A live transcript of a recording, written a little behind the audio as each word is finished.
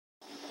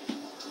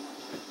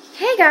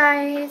Hey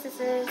guys, this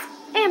is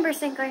Amber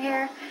Sinclair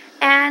here,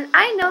 and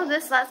I know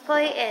this Let's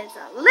Play is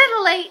a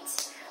little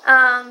late,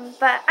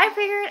 but I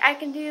figured I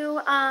can do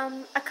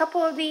a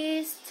couple of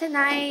these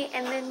tonight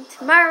and then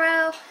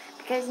tomorrow,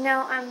 because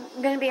I'm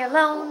going to be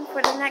alone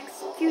for the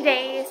next few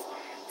days,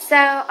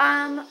 so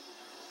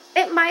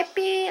it might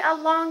be a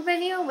long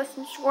video with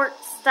some short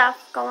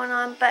stuff going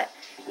on, but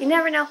you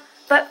never know.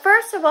 But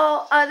first of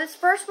all, this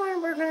first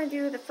one, we're going to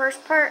do the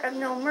first part of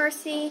No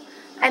Mercy,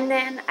 and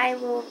then I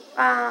will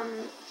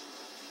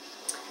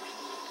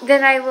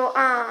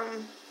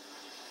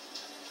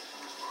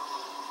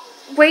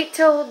wait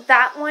till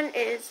that one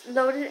is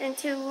loaded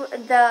into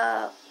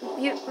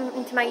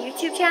my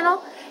YouTube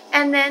channel,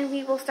 and then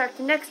we will start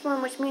the next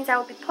one, which means I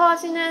will be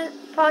pausing it,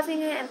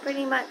 and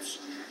pretty much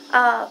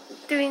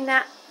doing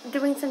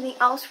something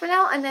else for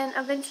now, and then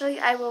eventually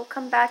I will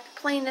come back to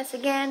playing this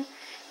again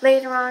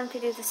later on to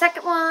do the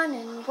second one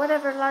and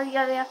whatever,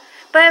 yada.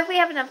 But if we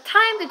have enough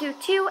time to do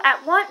two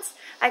at once,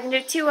 I can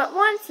do two at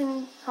once,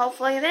 and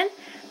hopefully then.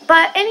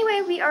 But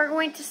anyway, we are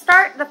going to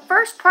start the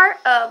first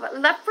part of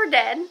Left 4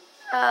 Dead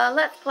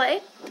Let's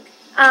Play.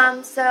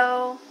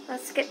 So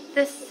let's get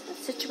this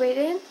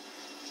situated.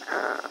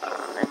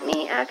 Let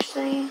me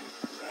actually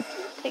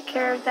take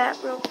care of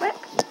that real quick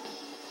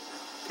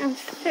and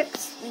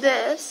fix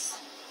this.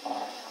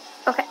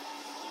 Okay.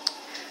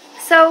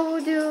 So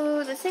we'll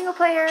do the single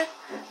player.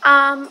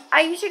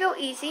 I usually go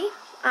easy.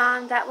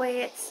 That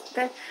way it's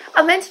good.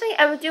 Eventually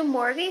I will do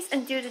more of these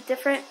and do the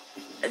different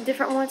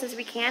ones as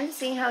we can to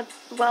see how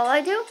well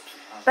I do.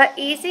 But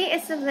easy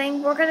is the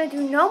thing. We're going to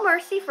do No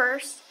Mercy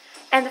first.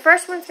 And the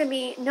first one's going to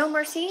be No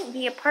Mercy,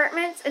 the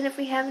apartments. And if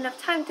we have enough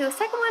time to do a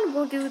second one,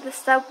 we'll do the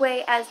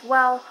subway as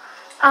well.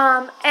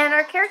 And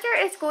our character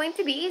is going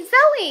to be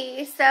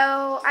Zoe.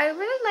 So I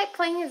really like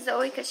playing as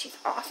Zoe because she's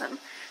awesome.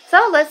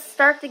 So let's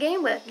start the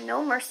game with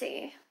No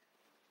Mercy.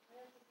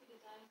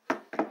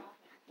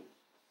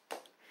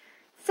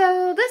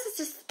 So this is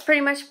just pretty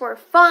much for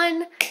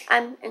fun.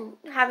 I'm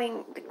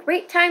having a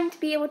great time to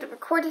be able to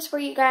record this for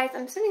you guys.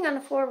 I'm sitting on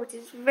the floor, which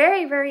is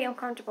very, very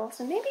uncomfortable.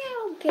 So maybe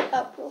I'll get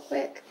up real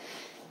quick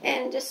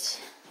and just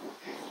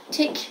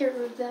take care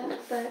of that.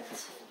 But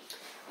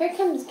here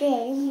comes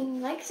Gay. He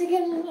likes to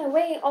get in my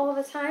way all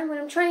the time when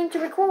I'm trying to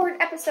record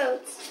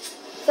episodes.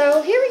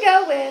 So here we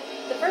go with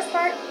the first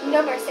part,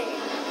 No Mercy.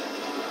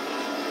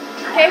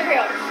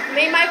 Gabriel,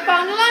 leave my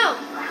phone alone.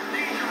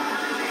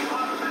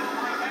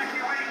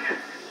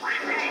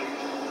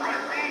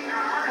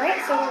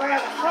 Alright, so we're going to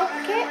have a health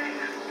kit,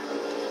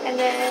 and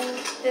then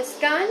this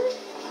gun,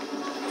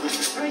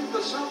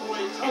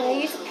 and I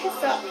use a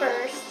pistol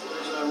first,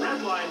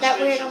 that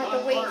way I don't have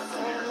to waste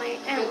all of my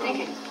ammo.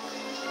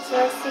 So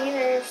let's see,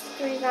 there's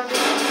 3 zombies.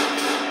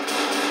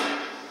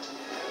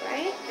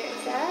 Alright,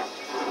 there's that.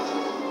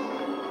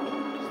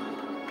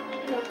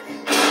 Look.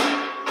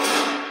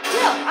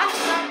 No, I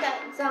shot that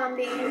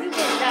zombie, we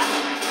did that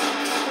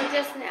for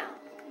just now.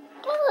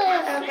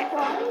 Okay.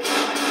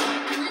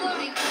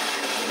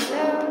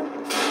 So,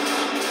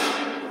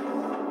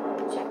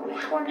 check my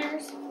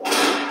corners,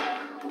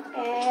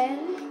 and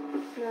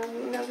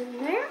nothing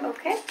there,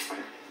 okay,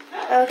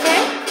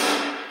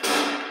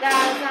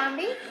 die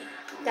zombie,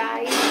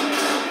 die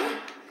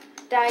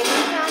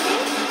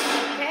zombie,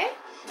 okay,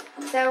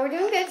 so we're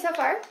doing good so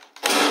far.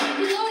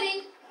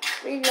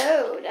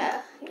 Reload,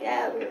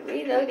 yeah, we're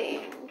reloading.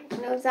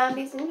 No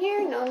zombies in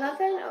here, no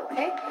nothing,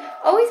 okay.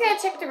 Always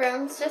gotta check the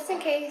rooms, just in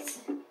case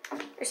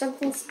there's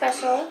something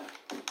special.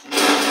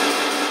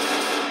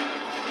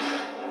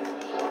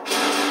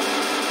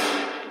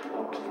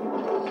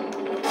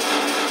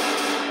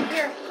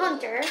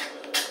 Hunter,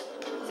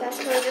 so that's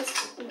where this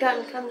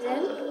gun comes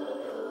in.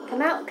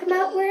 Come out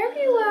wherever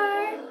you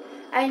are.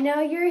 I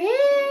know you're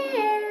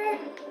here.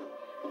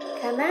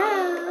 Come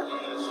out.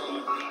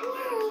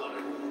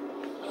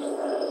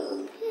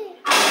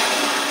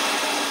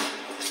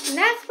 And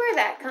that's where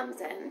that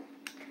comes in.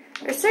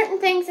 There's certain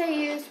things I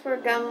use for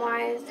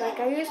gun-wise, like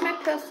I use my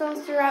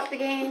pistols throughout the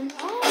game.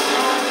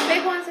 The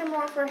big ones are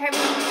more for heavy,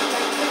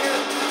 like bigger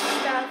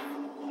stuff,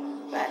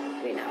 but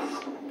we know.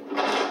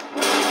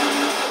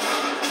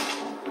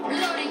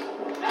 Reloading.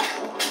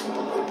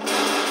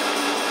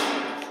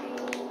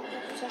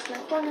 Check my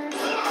corners.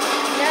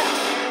 Yep,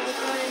 there's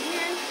one in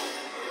here.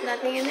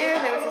 Nothing in there.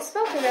 There was a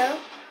smoker though.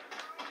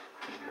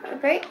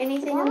 Okay,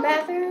 anything in the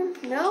bathroom?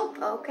 Nope.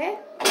 Okay.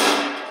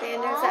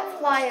 And there's that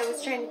fly I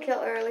was trying to kill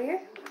earlier.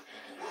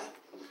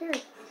 Here.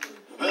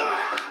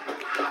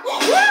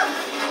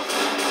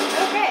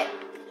 Okay.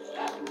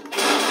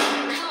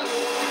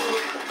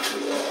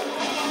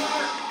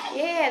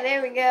 Yeah,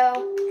 there we go.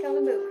 Kill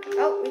the boot.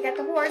 Oh, we got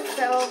the horde,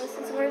 so this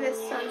is where this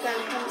sun gun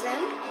comes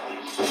in.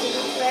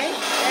 This way,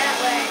 that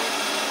way.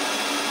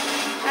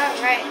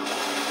 Alright.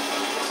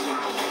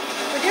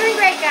 We're doing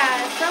great,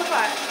 guys, so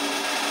far.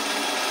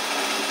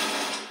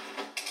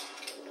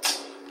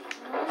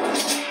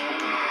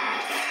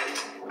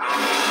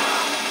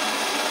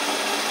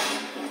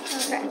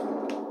 Okay.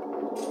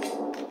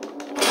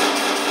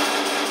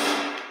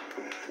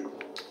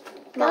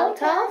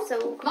 Molotov, so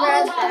we'll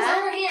grab that.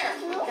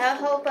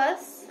 That'll help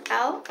us.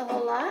 out a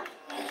whole lot.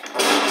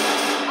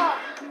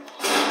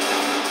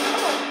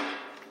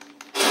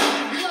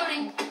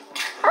 Reloading.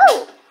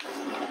 Oh!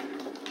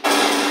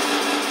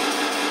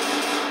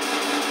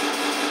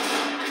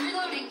 I'm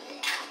reloading.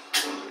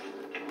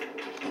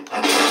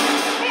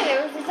 Hey,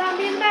 there was a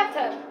zombie in the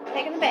bathtub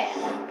taking a bath.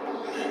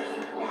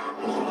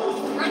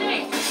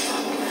 Grenade.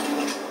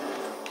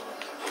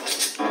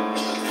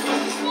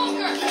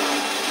 Smoker.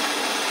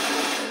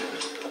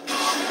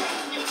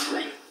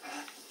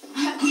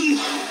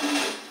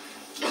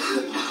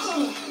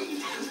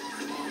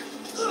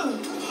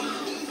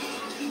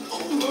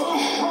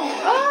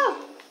 Oh!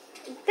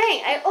 Dang,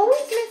 I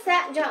always miss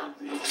that jump.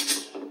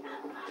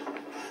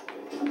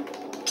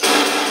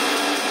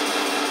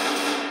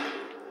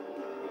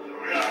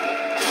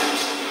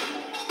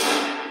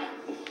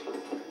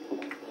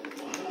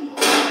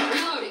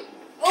 Reloading.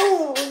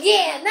 Oh,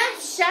 yeah,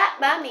 nice shot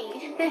by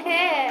me.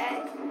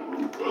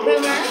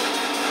 Boomer.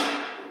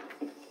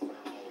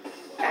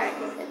 Alright,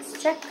 let's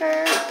check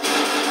her.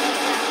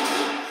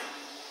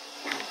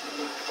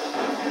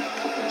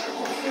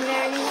 Isn't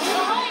there anyone?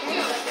 Behind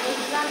you. There's a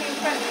zombie in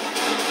front of me.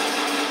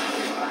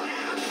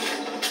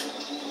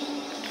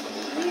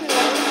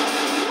 Reload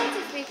as much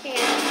as we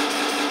can.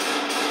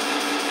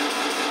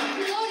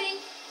 Reloading.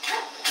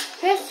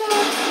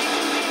 Pistols, you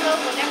can reload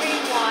whenever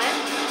you want.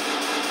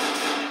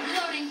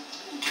 Reloading.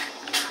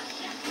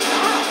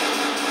 Wow.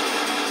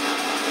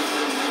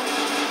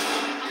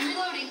 I'm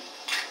reloading.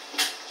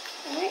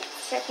 Alright,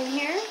 checking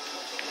here.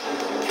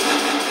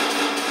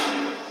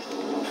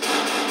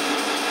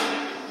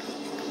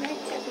 Alright,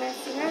 check my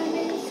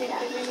surroundings, see if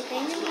there's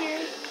anything in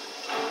here.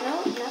 No,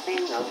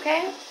 nothing,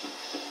 okay.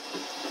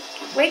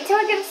 Wait till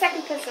I get a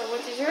second pistol,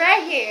 which is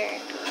right here.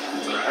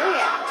 Oh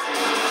yeah.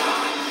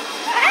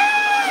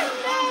 Ah,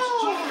 no!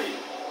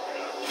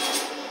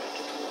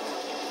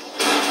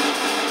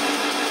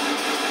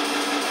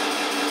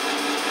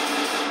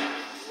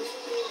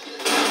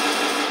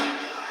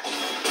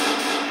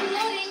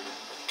 Reloading.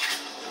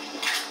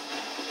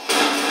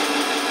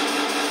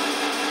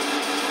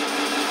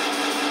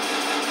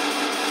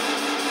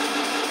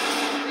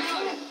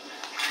 Reloading.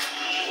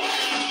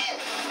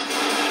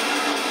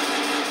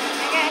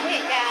 I got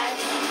hit, guys.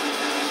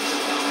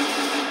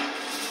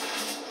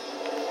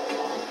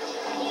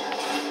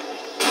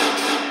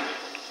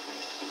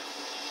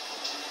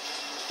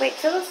 Wait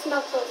till the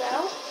smoke goes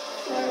out,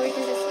 or we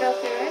can just go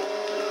through it.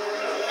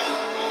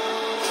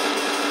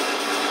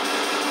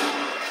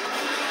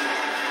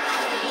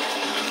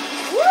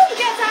 Woo, we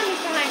got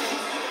zombies behind us.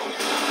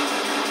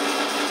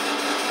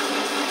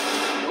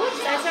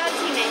 Whoops, I saw a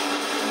teammate.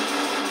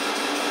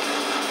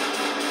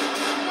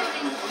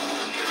 Reloading.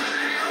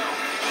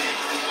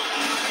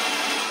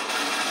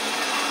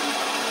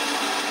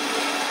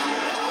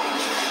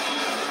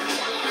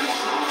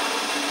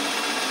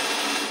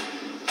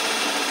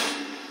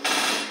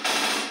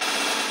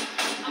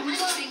 I'm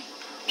reloading.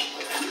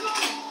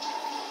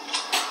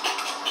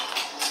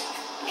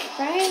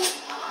 Right?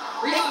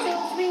 Reloading.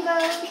 Pistols,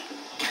 reload.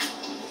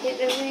 See if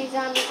there's any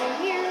zombies in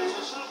here. There's a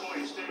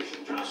subway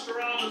station just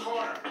around the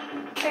corner.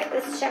 Okay,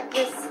 let's check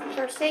this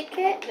first aid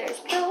kit. There's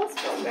pills.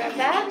 We'll grab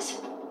that.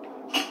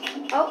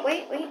 Oh,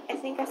 wait. I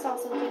think I saw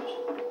something.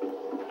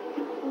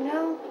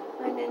 No,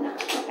 I did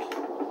not. Okay.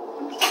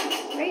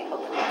 Great,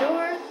 open the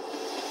door.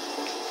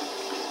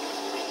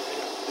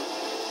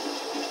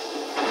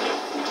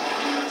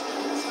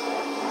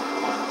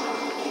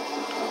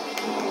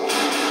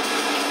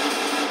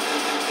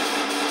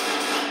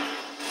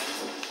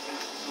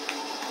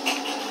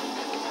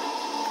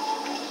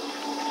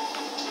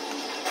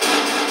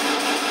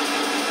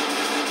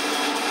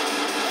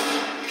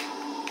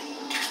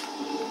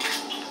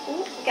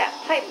 Ooh, we got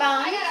pipe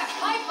bomb. I got a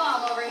pipe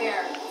bomb over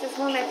here. This is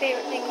one of my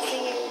favorite things to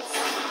use.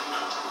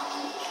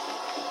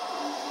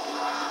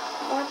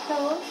 More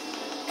pills.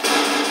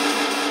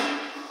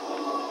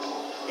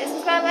 This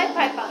is why I like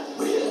pipe bombs.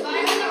 Fire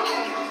in the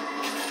hole.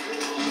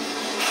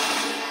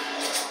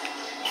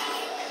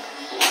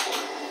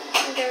 I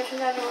think there was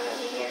another one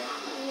over here.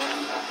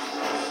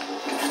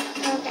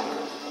 Okay.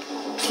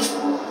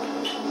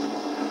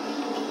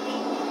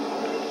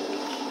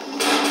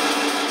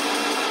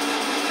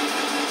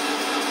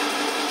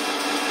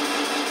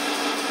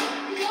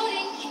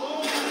 Reloading.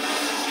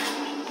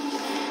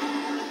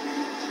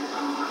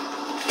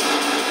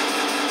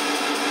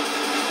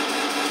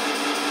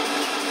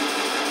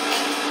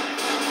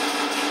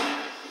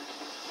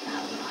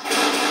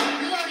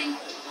 Reloading.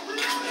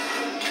 Okay.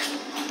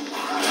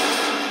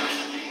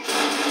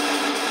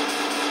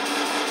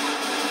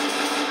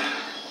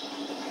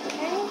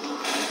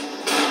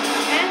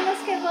 And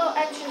let's get a little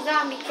extra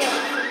zombie kills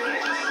in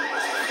here.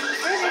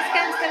 Where this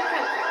gun's gonna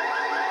come from?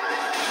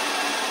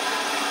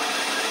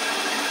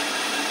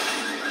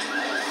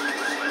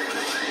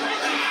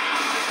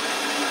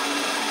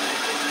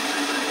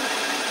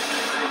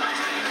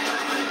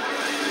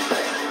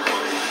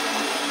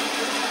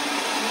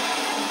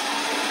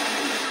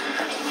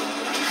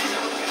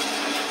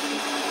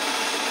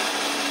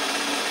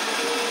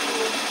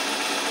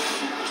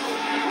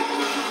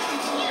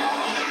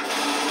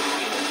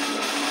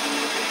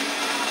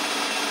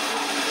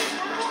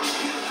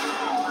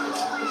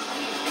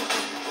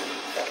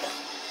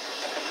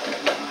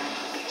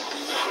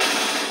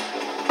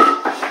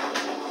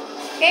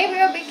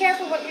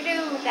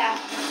 doing with that.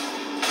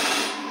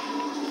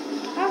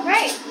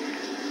 Alright.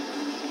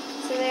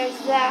 So there's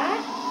that.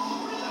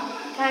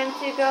 Time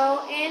to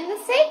go in the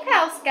safe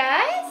house,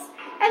 guys.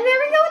 And there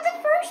we go with the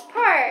first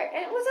part.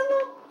 It was a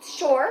little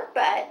short,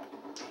 but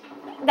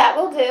that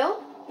will do.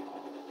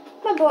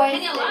 My boy.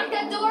 Can you lock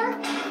that door?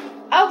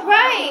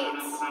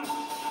 Alright.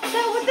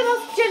 So with the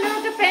most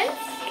general defense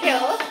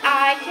kills,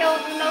 I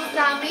killed the most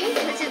zombies,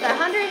 which is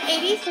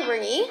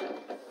 183.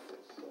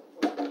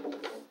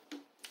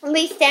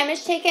 Least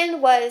damage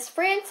taken was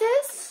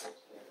Francis.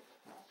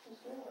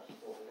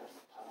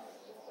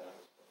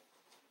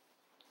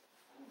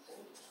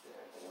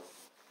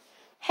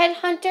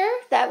 Headhunter,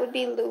 that would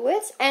be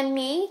Lewis, and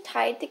me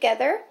tied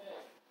together.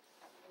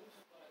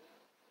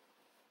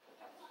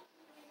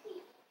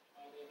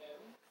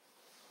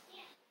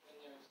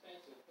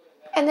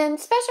 And then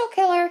Special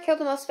Killer killed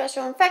the most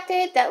special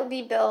infected. That would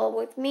be Bill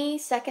with me,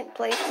 second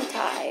place and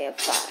tie of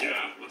 5.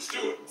 Yeah, let's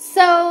do it.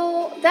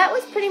 So that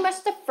was pretty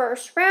much the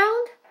first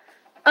round.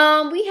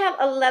 We have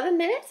 11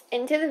 minutes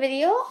into the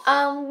video.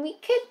 We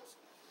could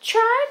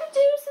try to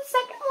do the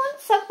second one,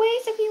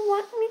 Subways, if you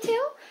want me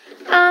to.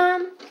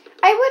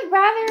 I would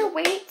rather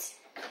wait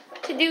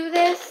to do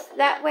this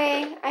that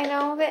way. I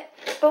know that,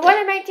 but what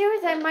I might do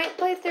is I might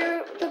play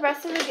through the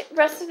rest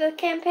of the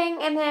campaign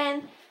and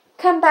then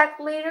come back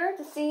later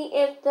to see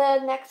if the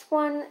next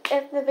one,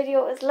 if the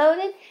video is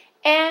loaded,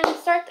 and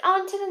start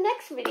on to the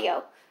next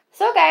video.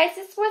 So guys,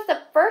 this was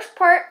the first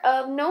part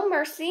of No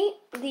Mercy.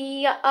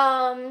 The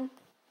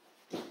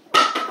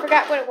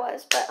forgot what it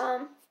was, but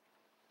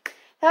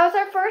that was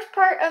our first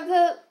part of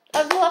the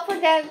Left 4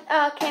 Dead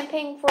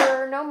campaign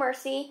for No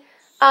Mercy.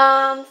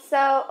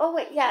 Oh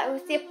wait, yeah, it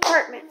was the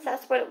apartments.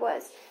 That's what it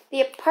was.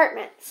 The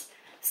apartments.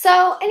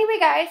 So anyway,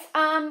 guys,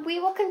 we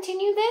will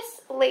continue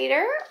this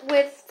later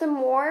with some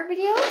more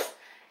videos,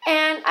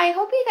 and I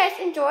hope you guys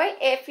enjoy.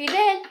 If you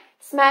did,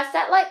 smash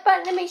that like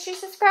button and make sure you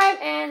subscribe.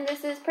 And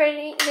this is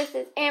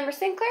Amber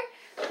Sinclair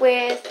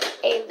with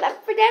a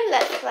Left 4 Dead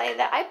Let's Play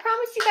that I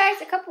promised you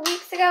guys a couple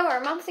weeks ago or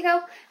months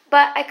ago,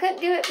 but I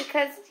couldn't do it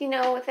because, you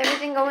know, with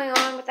everything going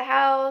on with the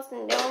house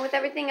and dealing with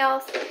everything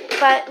else.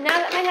 But now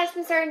that my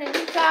husband started a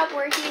new job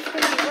where he's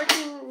going to be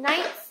working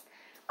nights,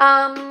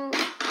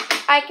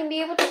 I can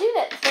be able to do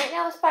this. Right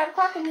now it's 5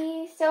 o'clock and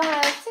he still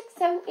has 6,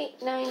 7,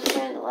 8, 9,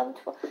 10, 11,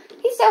 12.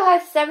 He still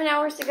has 7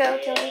 hours to go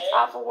till he's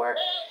off of work.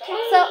 So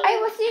I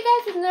will see you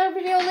guys in another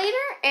video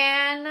later,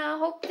 and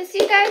hope to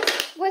see you guys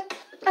with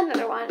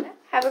another one.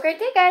 Have a great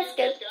day, guys.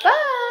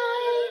 Goodbye.